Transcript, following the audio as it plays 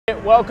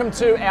everyone, welcome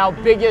to our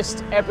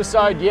biggest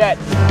episode yet.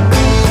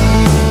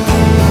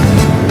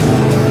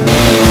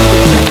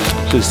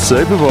 She's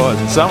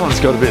supervising, someone's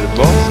got to be the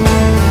boss.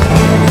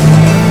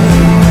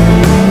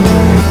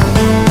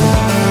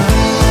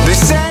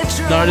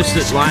 Noticed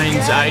that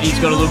Lane's 80's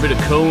got a little bit of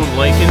coolant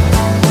leaking.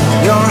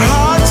 Your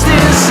heart's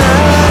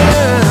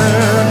desire,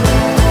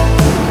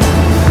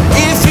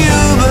 if you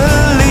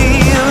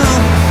believe,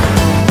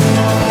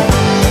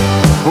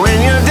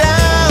 when you're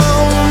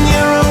down,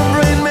 your own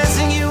brain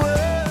messing you up.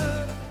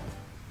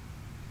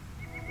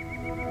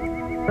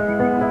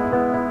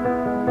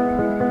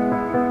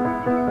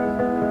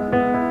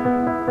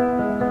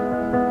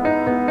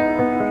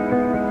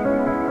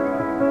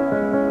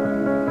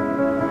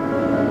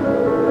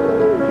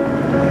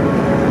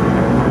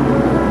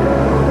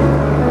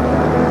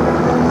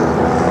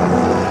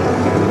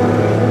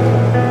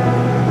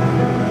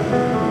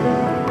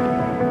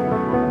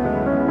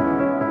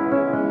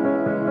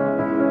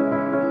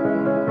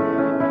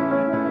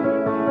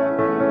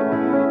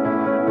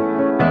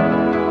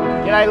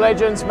 G'day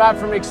legends, Matt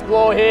from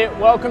Explore here.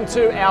 Welcome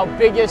to our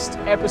biggest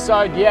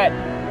episode yet.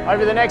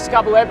 Over the next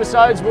couple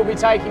episodes, we'll be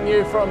taking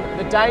you from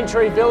the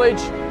Daintree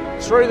Village,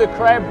 through the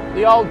Creb,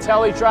 the old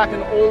Telegraph Track,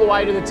 and all the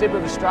way to the tip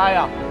of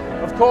Australia.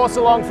 Of course,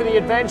 along for the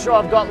adventure,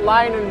 I've got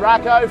Lane and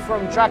Racco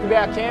from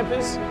Trackabout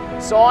Campers,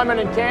 Simon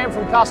and Cam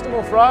from Custom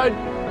Off Road,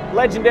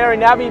 legendary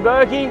Navi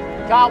Berkey.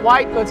 Can't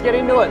wait, let's get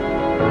into it.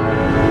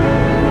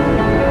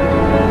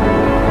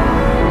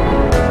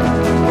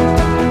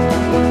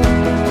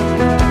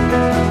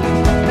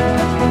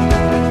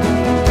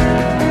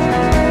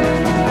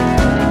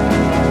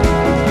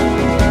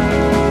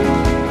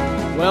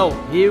 Well,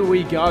 here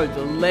we go,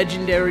 the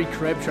legendary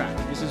Creb Track.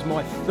 This is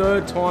my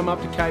third time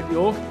up to Cape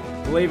York.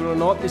 Believe it or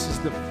not, this is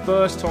the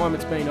first time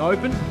it's been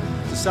open.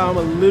 To say I'm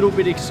a little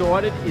bit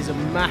excited is a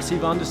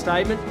massive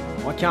understatement.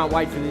 I can't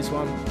wait for this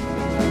one.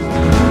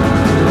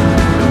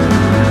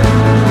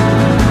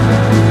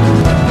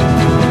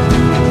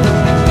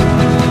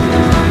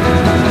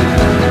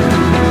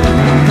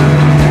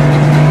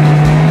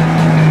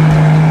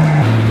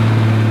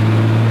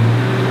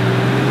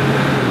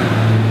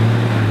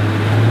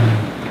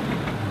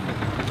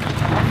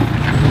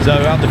 So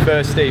we're up the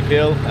first steep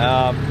hill,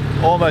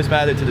 almost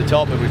made it to the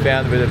top, but we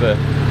found a bit of a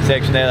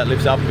section there that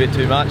lifts up a bit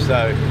too much,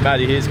 so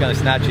Matty here's going to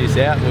snatch this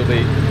out. We'll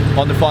be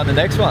on to find the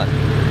next one.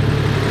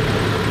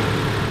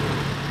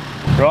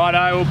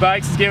 Righto, well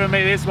Bakes has given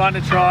me this one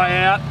to try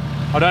out.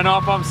 I don't know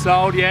if I'm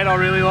sold yet. I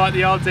really like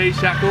the old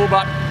D-shackle,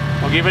 but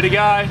I'll give it a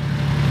go.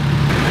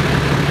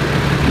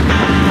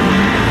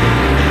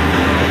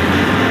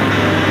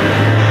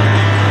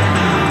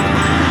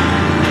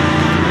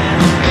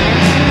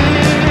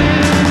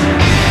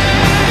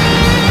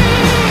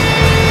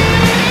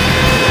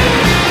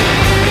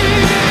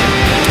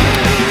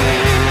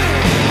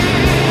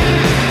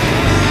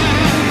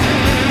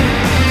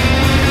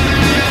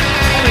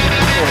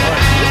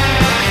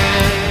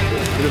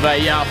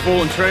 A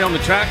fallen tree on the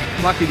track.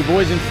 Luckily the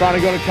boys in front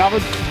have got it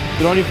covered.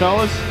 Good on you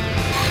fellas.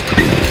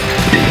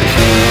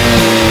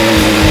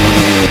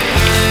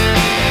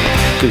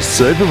 She's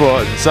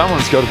supervising,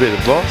 someone's got to be the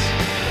boss.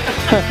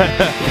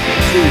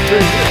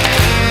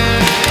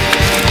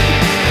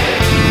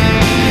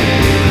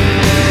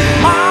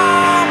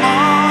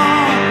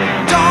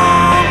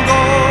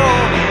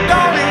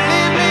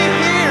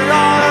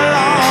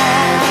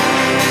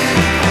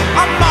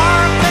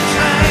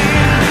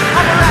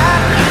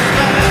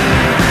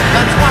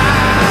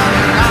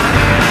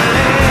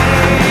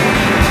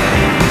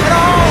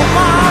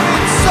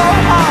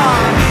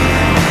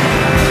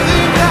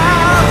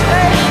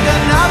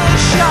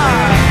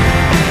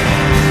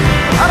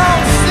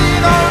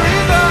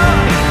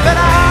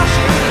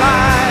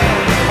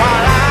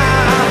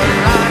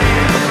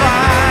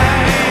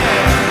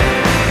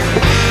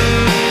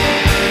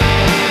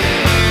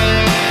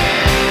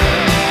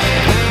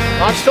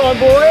 Lunchtime,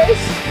 boys.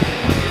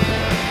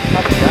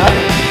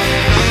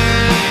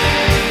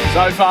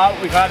 So far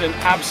we've had an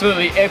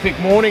absolutely epic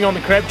morning on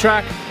the Creb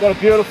Track. Got a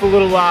beautiful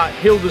little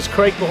Hilda's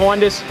Creek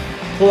behind us.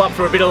 Pull up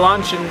for a bit of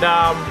lunch and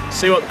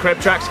see what the Creb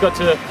Track's got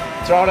to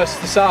throw at us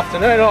this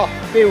afternoon. Oh,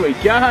 here we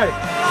go.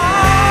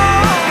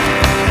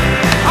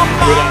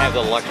 We don't have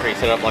the luxury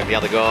set up like the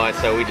other guys,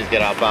 so we just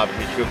get our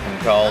barbecue chook and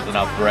coals and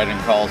our bread and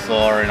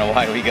coleslaw and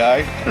away we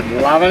go.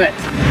 Loving it.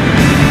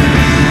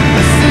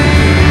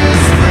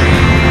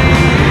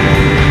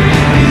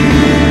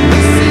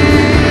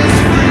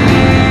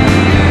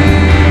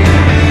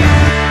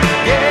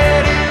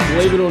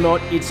 Believe it or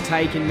not, it's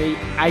taken me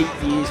 8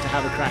 years to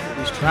have a crack at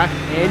this track,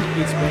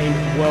 and it's been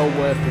well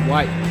worth the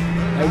wait.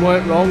 They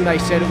weren't wrong, they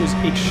said it was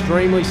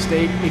extremely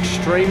steep,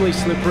 extremely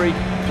slippery,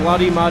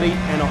 bloody muddy,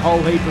 and a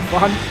whole heap of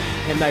fun,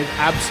 and they've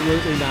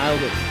absolutely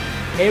nailed it.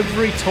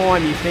 Every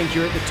time you think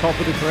you're at the top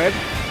of the Creb,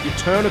 you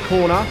turn a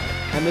corner,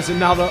 and there's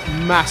another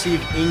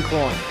massive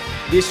incline.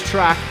 This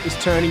track is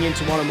turning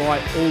into one of my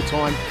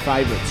all-time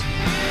favourites.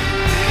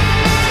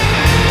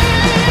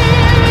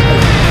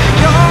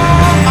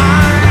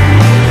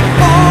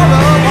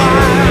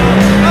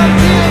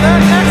 Until the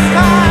next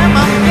time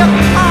I'm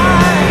getting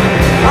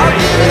high.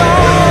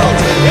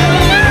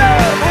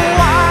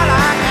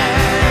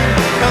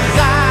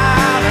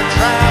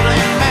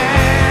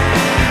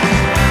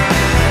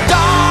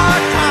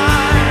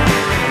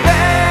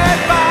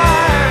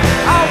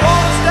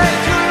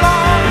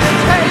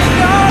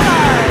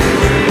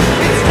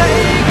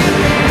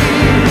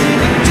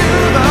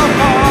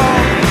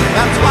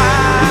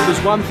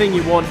 one thing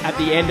you want at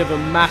the end of a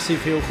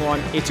massive hill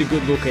climb, it's a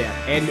good lookout,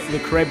 and the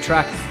Creb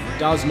Track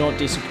does not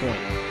disappoint.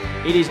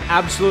 It is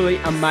absolutely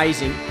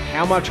amazing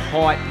how much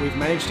height we've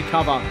managed to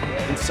cover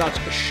in such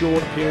a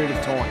short period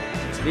of time.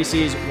 This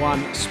is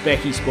one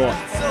specky spot.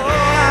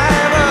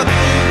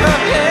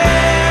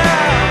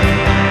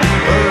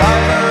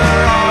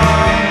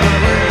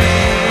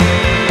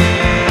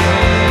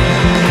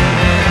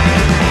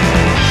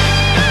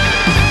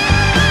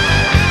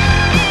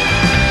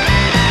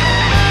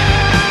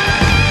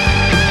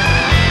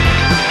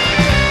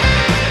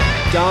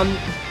 Done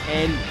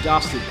and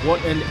dusted.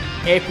 What an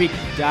epic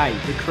day.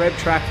 The Creb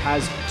Track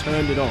has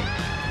turned it on.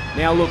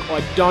 Now look,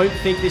 I don't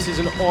think this is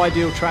an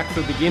ideal track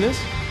for beginners,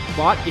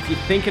 but if you're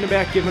thinking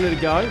about giving it a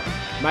go,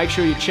 make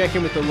sure you check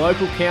in with the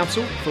local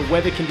council for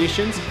weather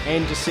conditions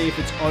and to see if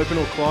it's open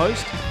or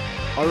closed.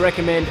 I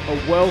recommend a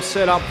well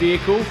set up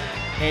vehicle,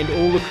 and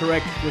all the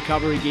correct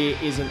recovery gear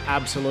is an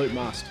absolute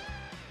must.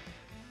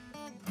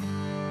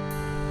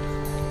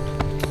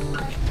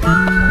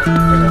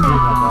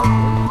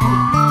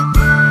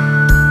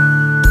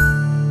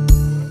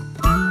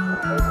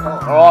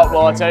 Alright,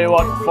 well I tell you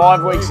what,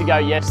 5 weeks ago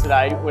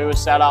yesterday we were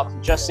sat up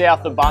just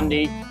south of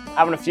Bundy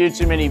having a few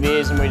too many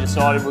beers, and we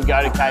decided we'd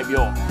go to Cape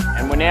York.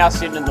 And we're now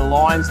sitting in the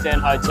Lions Den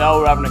Hotel,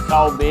 we're having a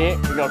cold beer,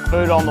 we've got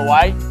food on the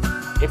way.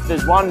 If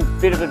there's one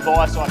bit of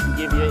advice I can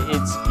give you,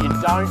 it's you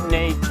don't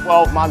need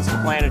 12 months to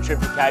plan a trip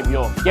to Cape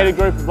York. Get a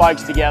group of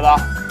blokes together,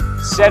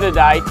 set a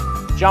date,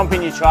 jump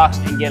in your trucks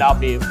and get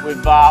up here.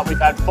 We've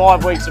had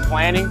 5 weeks of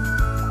planning.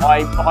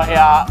 I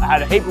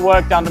had a heap of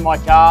work done to my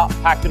car,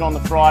 packed it on the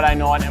Friday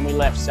night, and we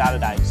left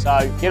Saturday.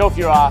 So get off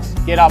your ass,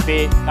 get up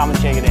here, come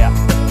and check it out.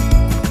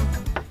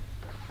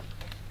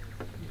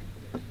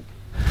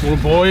 Well,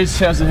 boys,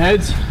 how's the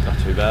heads? Not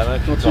too bad,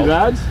 mate. Not too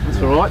bad,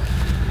 that's all right.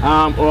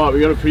 All right,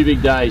 we've got a pretty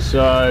big day,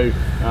 so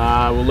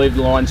we'll leave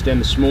the Lions Den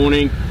this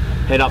morning,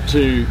 head up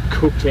to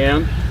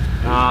Cooktown,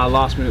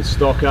 last minute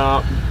stock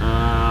up,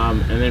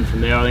 and then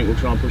from there I think we'll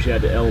try and push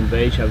out to Ellen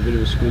Beach, have a bit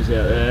of a squeeze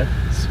out there.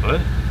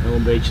 Sweet.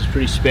 Ellen Beach is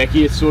pretty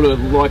specky. It's sort of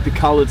like the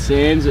coloured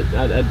sands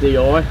at DI.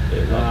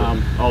 Yeah,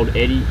 old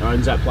Eddie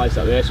owns that place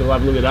up there, so we'll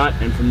have a look at that,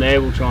 and from there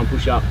we'll try and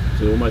push up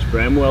to almost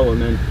Bramwell,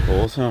 and then...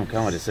 Awesome,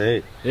 can't wait to see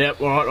it. Yep,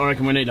 all right, I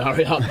reckon we need to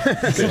hurry up.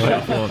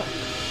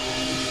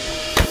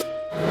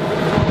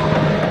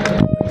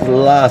 The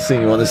last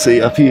thing you want to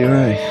see up here,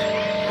 eh?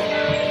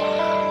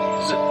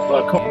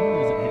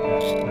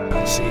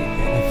 Can't see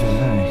anything,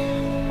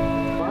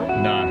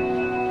 eh? No.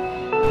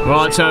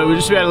 Right, so we're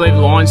just about to leave the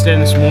Lions Den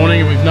this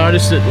morning, and we've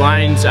noticed that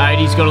Lane's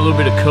 80's got a little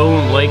bit of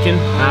coolant leaking.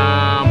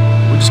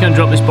 We're just going to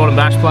drop this bottom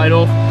bash plate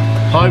off.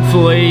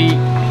 Hopefully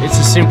it's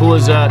as simple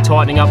as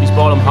tightening up his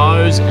bottom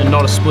hose and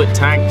not a split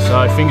tank,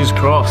 so fingers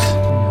crossed.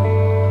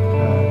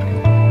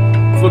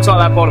 Looks like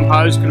that bottom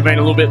hose could have been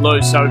a little bit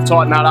loose, so we've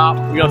tightened that up.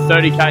 We've got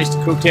 30 k's to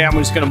Cooktown.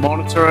 We're just going to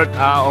monitor it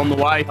on the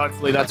way.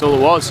 Hopefully that's all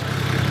it was.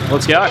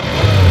 Let's go.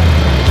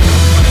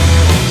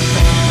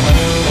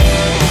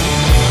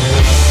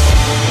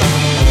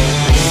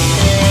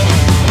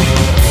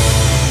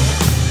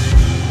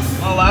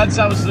 Well lads,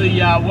 that was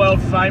the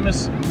world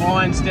famous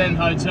Lions Den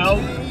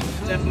Hotel.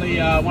 Definitely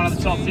one of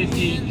the top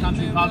 50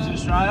 country pubs in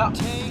Australia.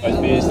 Those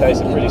beers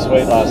tasted pretty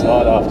sweet last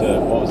night after,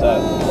 what was that,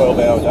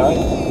 12-hour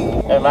day?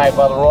 Yeah, mate,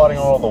 by the writing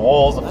on the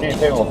walls, a few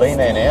people have been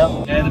there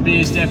now. Yeah, the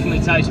beers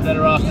definitely taste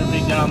better after a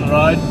big day on the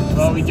road.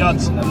 Well, we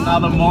got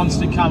another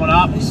monster coming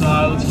up,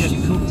 so let's get to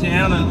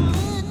Cooktown and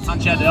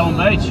punch out to Ellen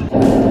Beach.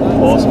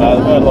 Awesome, mate.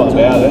 I've heard a lot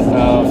about it.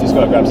 Just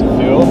got to grab some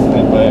fuel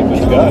and we're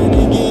good to go.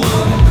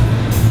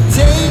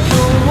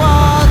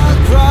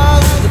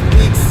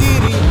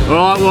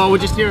 Alright, well we're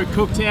just here at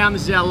Cooktown.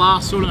 This is our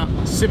last sort of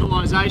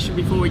civilization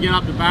before we get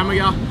up to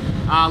Bamaga.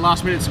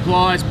 Last minute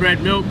supplies, bread,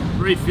 milk,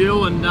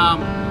 refuel, and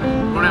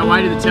on our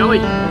way to the telly.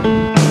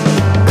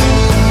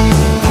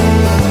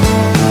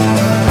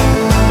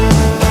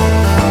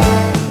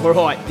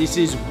 Alright, this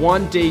is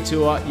one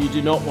detour you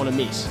do not want to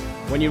miss.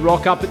 When you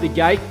rock up at the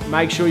gate,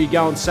 make sure you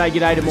go and say good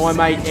day to my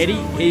mate Eddie.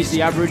 He's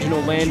the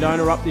Aboriginal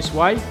landowner up this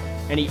way,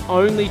 and he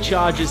only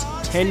charges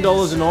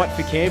 $10 a night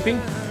for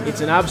camping. It's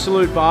an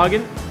absolute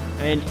bargain,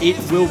 and it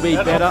will be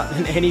better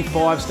than any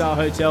 5-star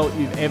hotel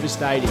you've ever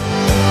stayed in.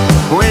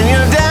 When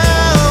you're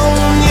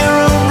down, your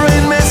own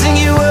brain messing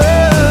you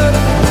up.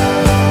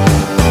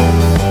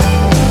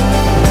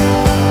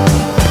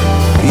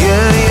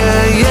 Yeah.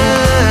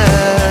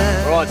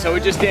 Right, so we're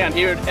just down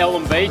here at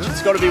Ellen Beach.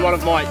 It's got to be one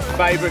of my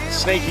favourite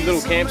sneaky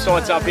little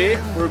campsites up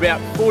here. We're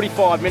about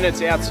 45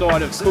 minutes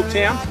outside of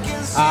Cooktown.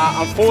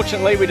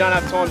 Unfortunately, we don't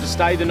have time to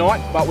stay the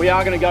night, but we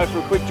are going to go for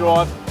a quick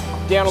drive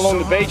down along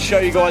the beach, show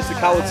you guys the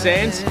coloured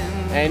sands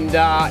and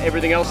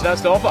everything else it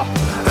has to offer.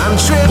 I'm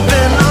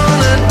tripping on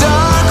the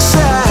dark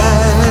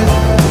side.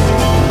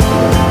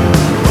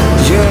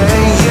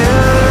 Yeah,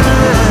 yeah.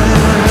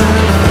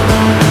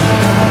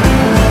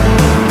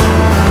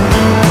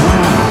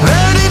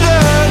 Dirty,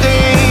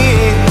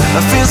 dirty, I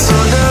feel so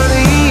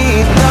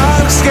dirty.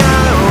 Dark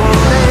sky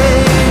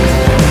only.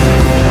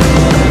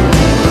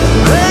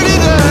 Dirty,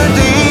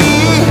 dirty,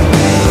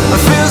 I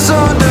feel so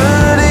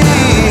dirty.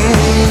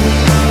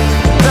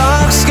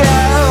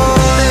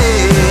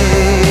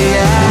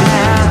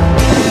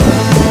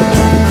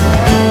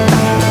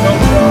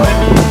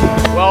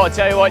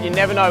 but you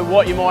never know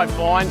what you might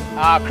find.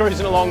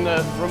 Cruising along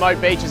the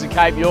remote beaches of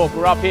Cape York.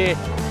 We're up here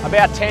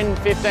about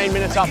 10-15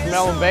 minutes up from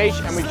Melbourne Beach,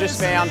 and we've just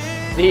found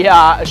the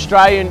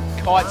Australian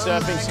kite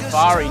surfing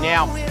safari.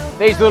 Now,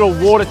 these little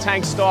water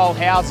tank style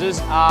houses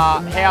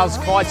house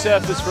kite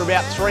surfers for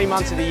about 3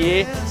 months of the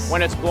year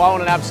when it's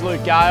blowing an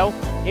absolute gale.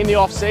 In the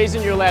off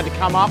season, you're allowed to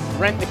come up,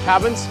 rent the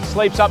cabins,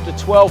 sleeps up to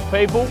 12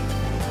 people.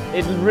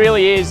 It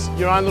really is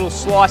your own little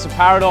slice of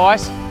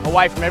paradise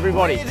away from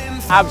everybody.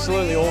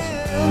 Absolutely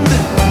awesome.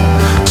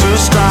 To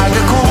strike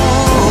a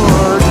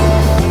chord.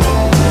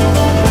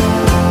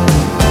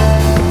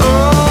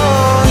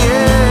 Oh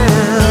yeah.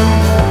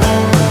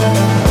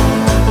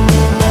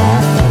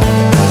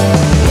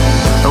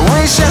 I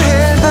wish I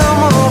had no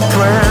more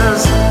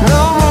prayers,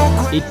 no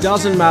more. It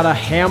doesn't matter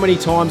how many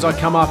times I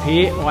come up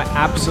here, I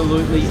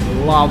absolutely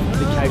love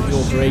the Cape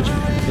York region.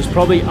 There's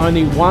probably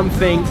only one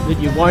thing that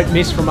you won't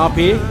miss from up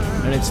here,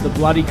 and it's the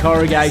bloody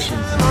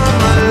corrugations.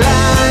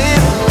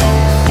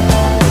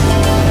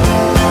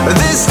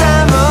 This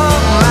time of my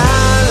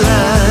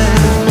life.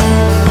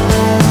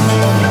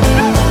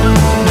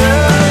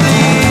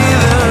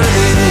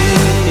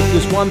 If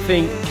there's one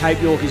thing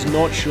Cape York is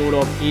not short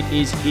of, it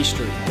is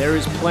history. There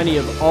is plenty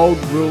of old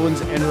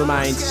ruins and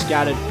remains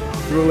scattered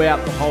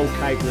throughout the whole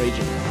Cape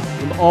region.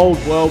 From old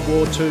World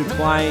War II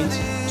planes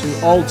to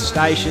old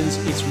stations,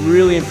 it's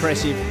really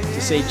impressive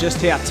to see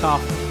just how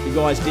tough the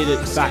guys did it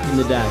back in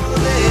the day.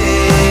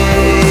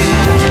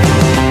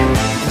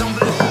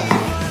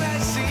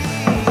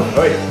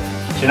 Oi,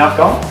 chin up,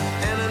 gone?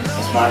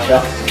 Smash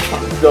up.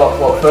 Got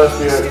what, first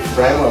year at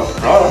Bramwell?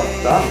 Oh,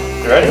 done.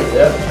 You ready?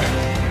 Yeah.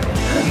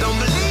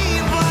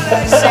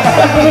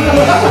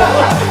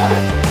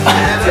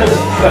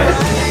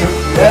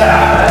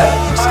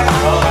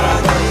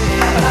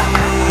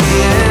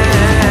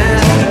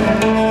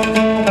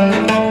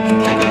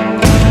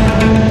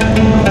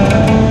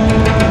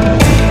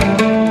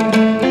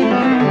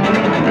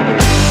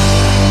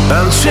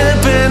 I'm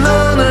tripping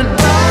on a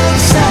dark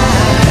side.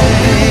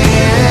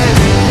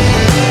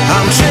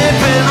 I'm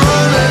tripping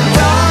on a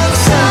dark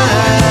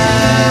side.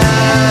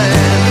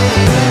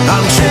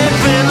 I'm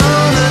tripping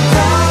on a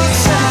dark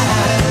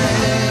side.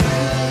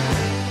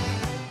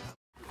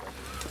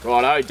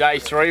 Righto, day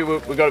 3.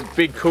 We've got a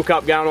big cook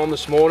up going on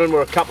this morning.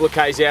 We're a couple of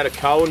k's out of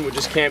Cohen. We're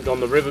just camped on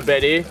the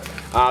riverbed here.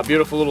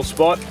 Beautiful little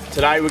spot.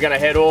 Today we're going to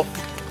head off,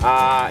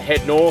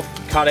 head north,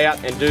 cut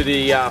out and do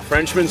the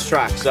Frenchmens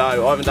Track.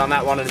 So I haven't done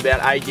that one in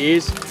about 8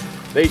 years.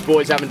 These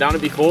boys haven't done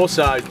it before,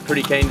 so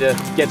pretty keen to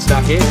get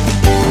stuck in.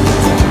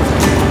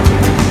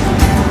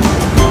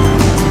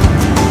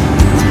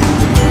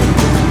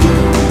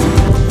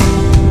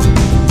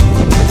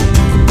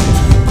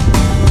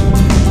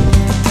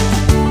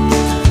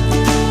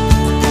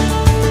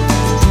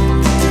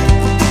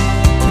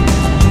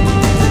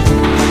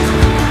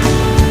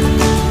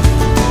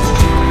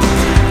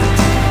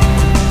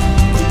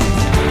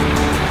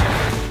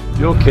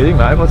 You're kidding,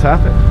 mate. What's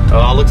happened?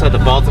 Oh, it looks like the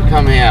bolts have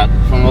come out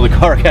from all the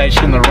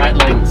corrugation, the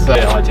rattling. So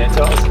Yeah,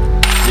 identified.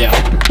 yeah.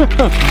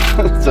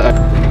 So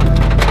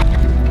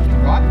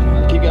right,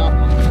 keep going.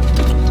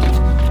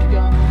 Keep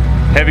going.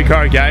 Heavy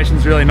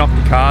corrugation's really knocked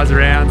the cars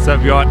around, so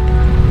we've got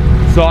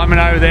Simon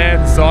over there,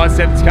 the side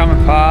step's come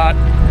apart.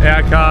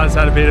 Our car's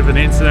had a bit of an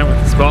incident with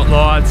the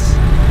spotlights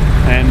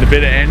and a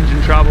bit of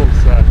engine trouble,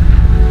 so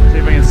see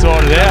if we can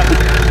sort it out.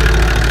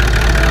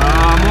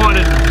 I might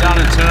have done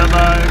a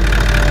turbo.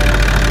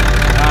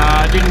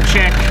 Didn't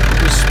check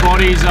the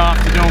spotties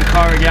after doing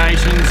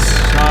corrugations,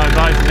 so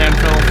both of them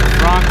fell off the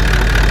front.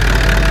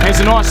 There's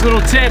a nice little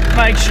tip,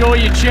 make sure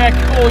you check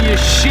all your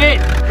shit.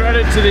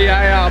 Credit to the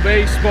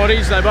ARB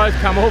spotties, they both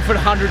come off at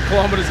 100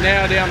 kilometres an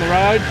hour down the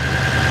road.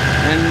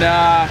 And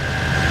got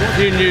a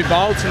few new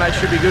bolts and they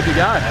should be good to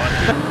go.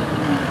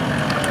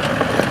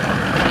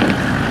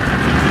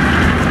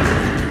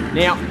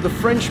 Now, the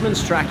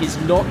Frenchmens Track is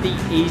not the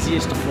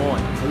easiest to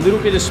find. A little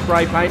bit of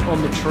spray paint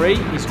on the tree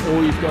is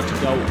all you've got to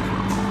go with.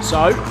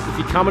 So, if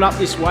you're coming up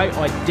this way,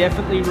 I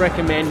definitely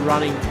recommend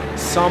running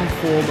some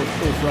form of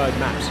off-road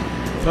maps.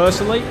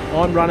 Personally,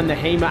 I'm running the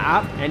HEMA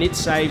app and it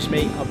saves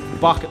me a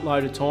bucket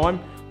load of time.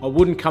 I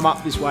wouldn't come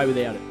up this way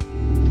without it.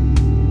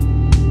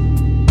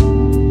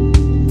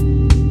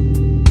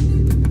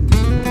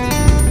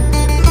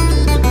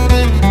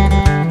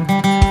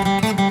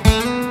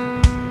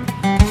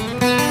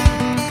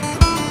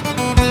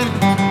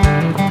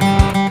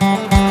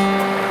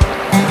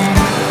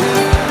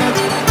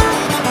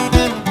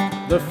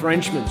 The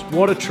Frenchmens,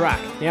 what a track.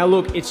 Now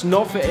look, it's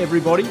not for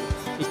everybody.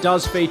 It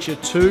does feature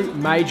 2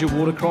 major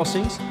water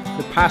crossings,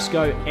 the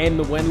Pasco and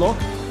the Wenlock.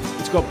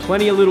 It's got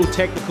plenty of little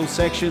technical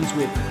sections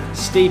with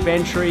steep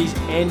entries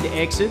and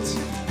exits.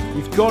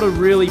 You've got to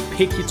really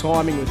pick your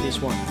timing with this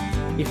one.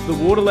 If the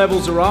water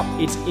levels are up,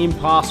 it's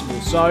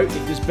impassable. So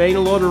if there's been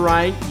a lot of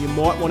rain, you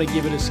might want to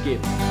give it a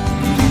skip.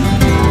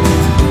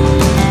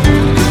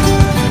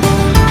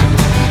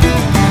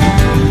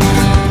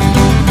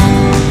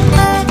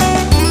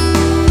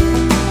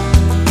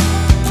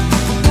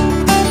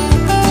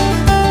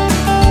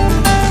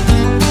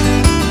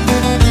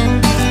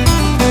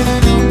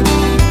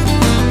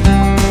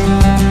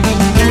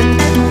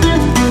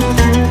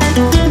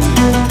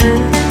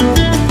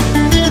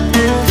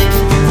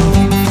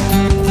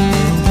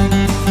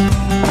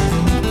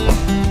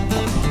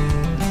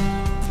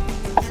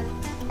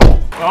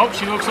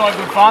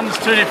 fun. There's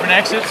two different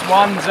exits.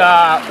 One's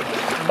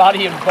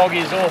muddy and boggy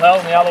as all hell,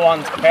 and the other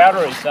one's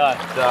powdery. So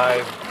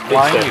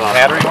Playing your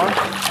powdery one?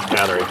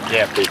 powdery.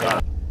 Yeah, big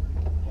one.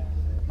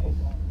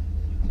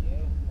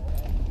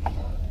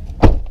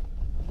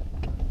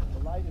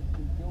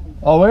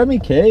 Oh, where are my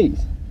keys?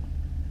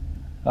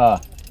 Oh,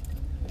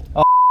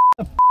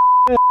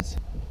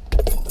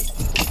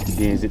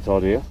 You zip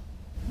tied here?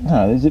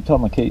 no, they zipped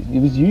on my keys. It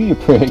was you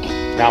prick.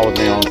 That was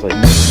me, honestly.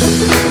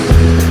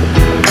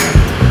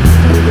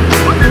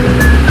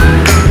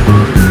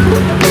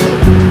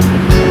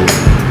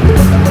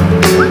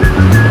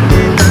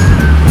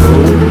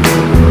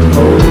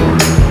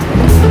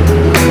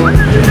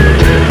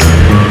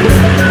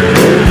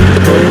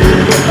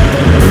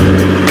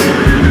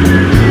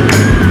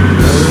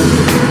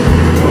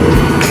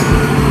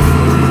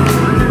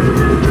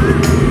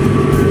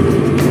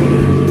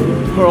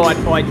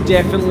 I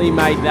definitely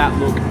made that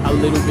look a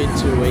little bit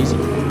too easy.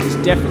 There's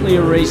definitely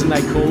a reason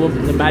they call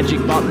them the magic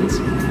buttons.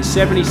 The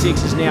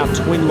 76 is now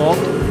twin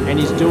locked and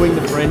is doing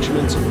the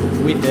Frenchmens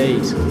with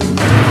ease.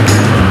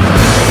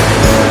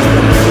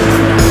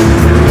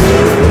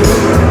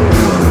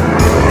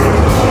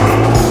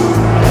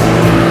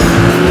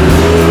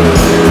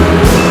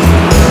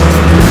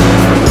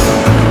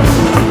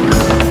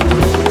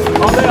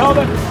 Hold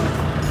it.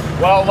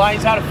 Well,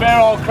 Lane's had a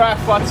fair old crack,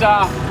 but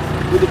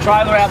with the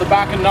trailer out the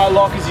back and no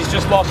lockers, he's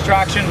just lost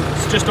traction.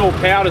 It's just all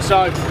powder,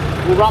 so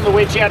we'll run the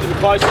winch out to the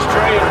closest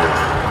tree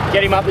and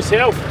get him up this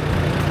hill.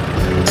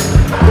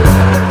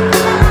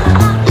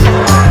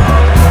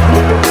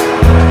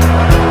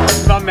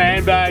 Some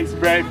man bags,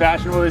 very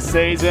fashionable this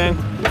season.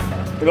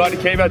 We like to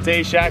keep our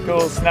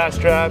D-shackles, snap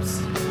straps,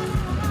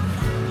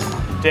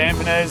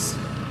 dampeners.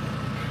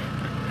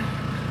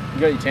 You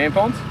got your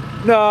tampons?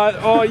 No,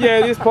 oh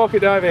yeah, this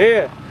pocket over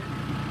here.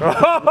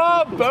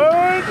 Oh,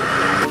 burn!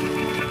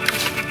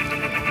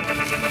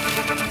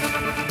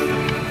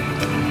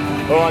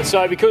 Alright,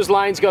 so because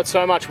Lane's got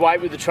so much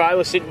weight with the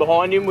trailer sitting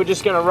behind him, we're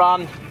just going to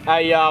run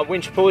a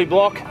winch pulley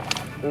block.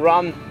 We'll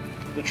run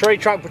the tree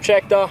trunk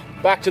protector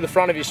back to the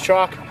front of his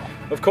truck.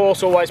 Of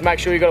course, always make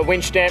sure you've got a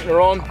winch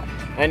dampener on,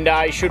 and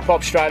he should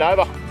pop straight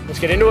over. Let's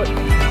get into it.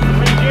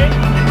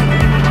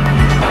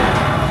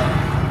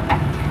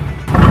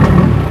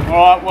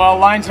 Alright, well,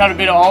 Lane's had a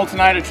bit of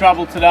alternator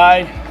trouble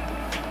today,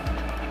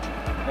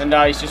 and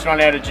he's just run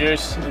out of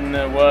juice in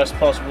the worst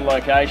possible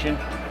location.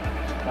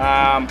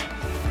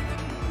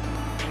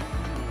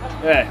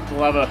 Yeah,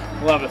 we'll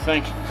have a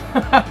think.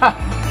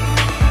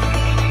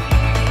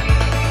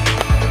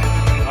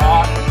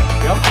 Alright,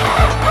 yep.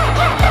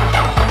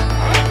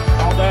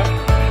 Hold there.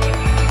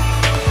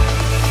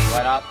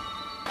 Right up.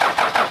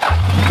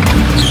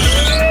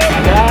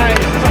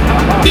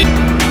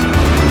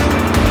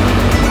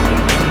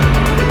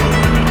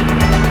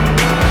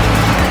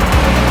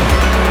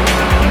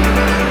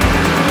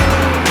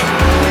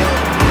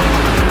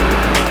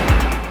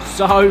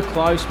 So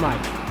close,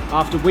 mate.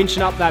 After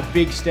winching up that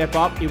big step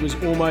up, it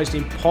was almost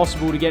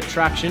impossible to get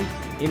traction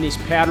in this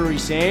powdery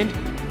sand.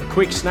 A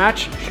quick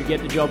snatch should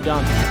get the job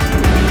done.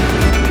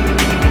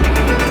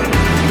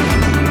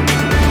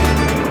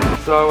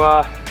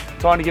 So,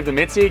 time to give the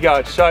Mitzi a go.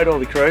 It showed all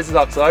the cruisers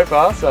up so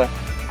far, so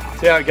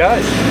see how it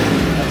goes.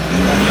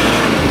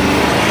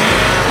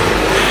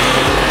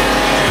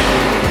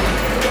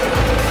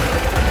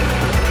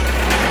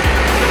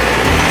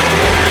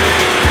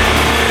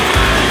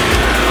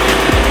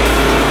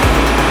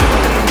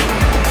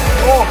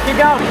 Keep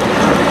going.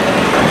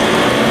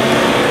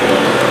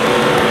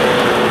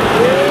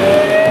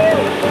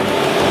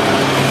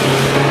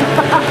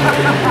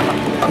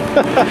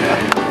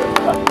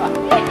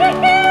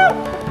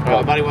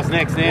 Alright, buddy, what's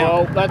next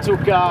now? Well, that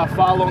took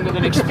far longer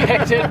than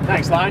expected.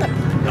 Thanks, Lane.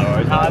 No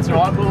worries. That's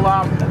alright.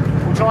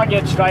 We'll try and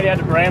get straight out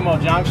to Bramwell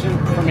Junction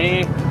from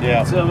here.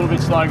 Yeah. It's a little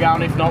bit slow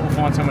going. If not, we'll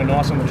find somewhere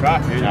nice on the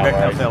track. You reckon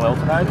they'll sell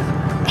alternators?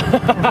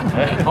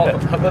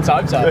 Let's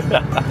hope so.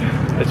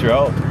 Let's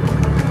roll.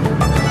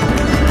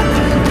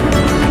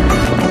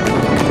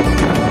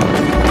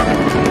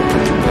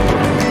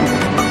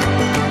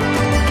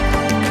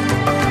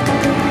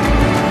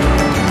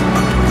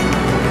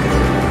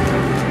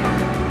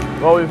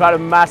 Well, we've had a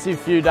massive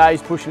few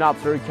days pushing up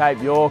through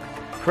Cape York.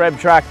 Creb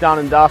Track done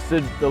and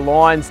dusted, the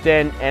Lion's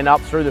Den and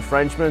up through the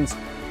Frenchmens.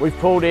 We've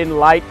pulled in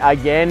late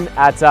again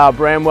at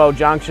Bramwell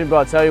Junction,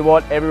 but I tell you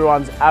what,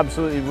 everyone's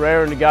absolutely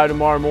raring to go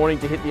tomorrow morning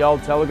to hit the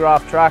old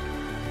Telegraph Track.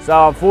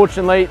 So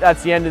unfortunately,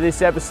 that's the end of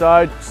this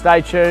episode.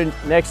 Stay tuned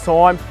next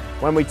time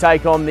when we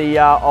take on the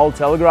old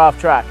Telegraph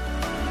Track.